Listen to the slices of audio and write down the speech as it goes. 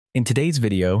In today's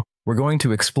video, we're going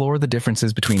to explore the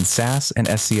differences between SASS and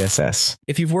SCSS.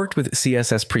 If you've worked with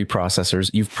CSS preprocessors,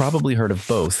 you've probably heard of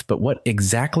both, but what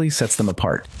exactly sets them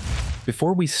apart?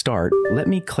 Before we start, let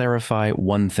me clarify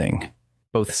one thing.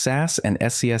 Both SASS and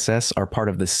SCSS are part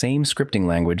of the same scripting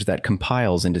language that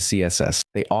compiles into CSS.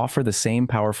 They offer the same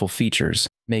powerful features,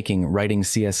 making writing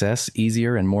CSS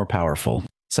easier and more powerful,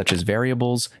 such as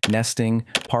variables, nesting,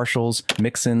 partials,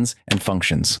 mixins, and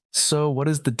functions. So what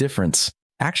is the difference?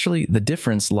 Actually, the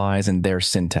difference lies in their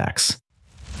syntax.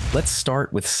 Let's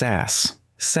start with SASS.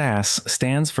 SASS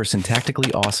stands for Syntactically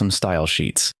Awesome Style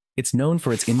Sheets. It's known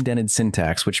for its indented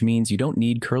syntax, which means you don't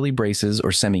need curly braces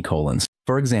or semicolons.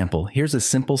 For example, here's a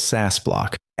simple SASS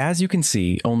block. As you can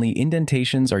see, only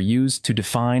indentations are used to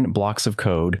define blocks of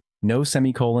code, no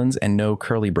semicolons and no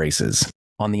curly braces.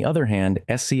 On the other hand,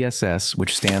 SCSS,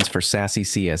 which stands for Sassy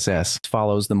CSS,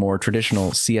 follows the more traditional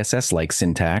CSS-like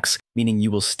syntax, meaning you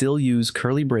will still use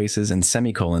curly braces and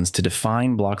semicolons to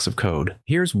define blocks of code.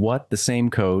 Here's what the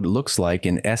same code looks like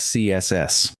in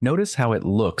SCSS. Notice how it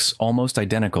looks almost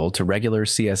identical to regular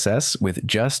CSS with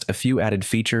just a few added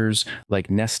features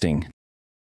like nesting.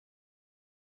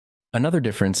 Another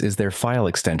difference is their file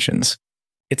extensions.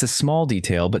 It's a small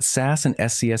detail, but SASS and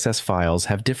SCSS files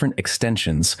have different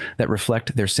extensions that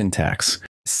reflect their syntax.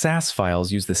 SASS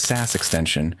files use the SASS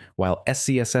extension, while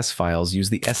SCSS files use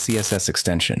the SCSS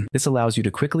extension. This allows you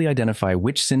to quickly identify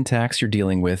which syntax you're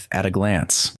dealing with at a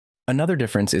glance. Another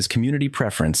difference is community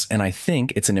preference, and I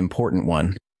think it's an important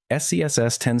one.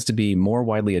 SCSS tends to be more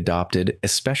widely adopted,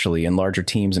 especially in larger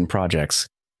teams and projects.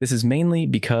 This is mainly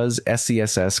because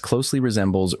SCSS closely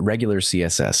resembles regular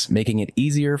CSS, making it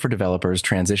easier for developers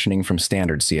transitioning from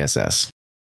standard CSS.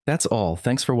 That's all.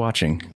 Thanks for watching.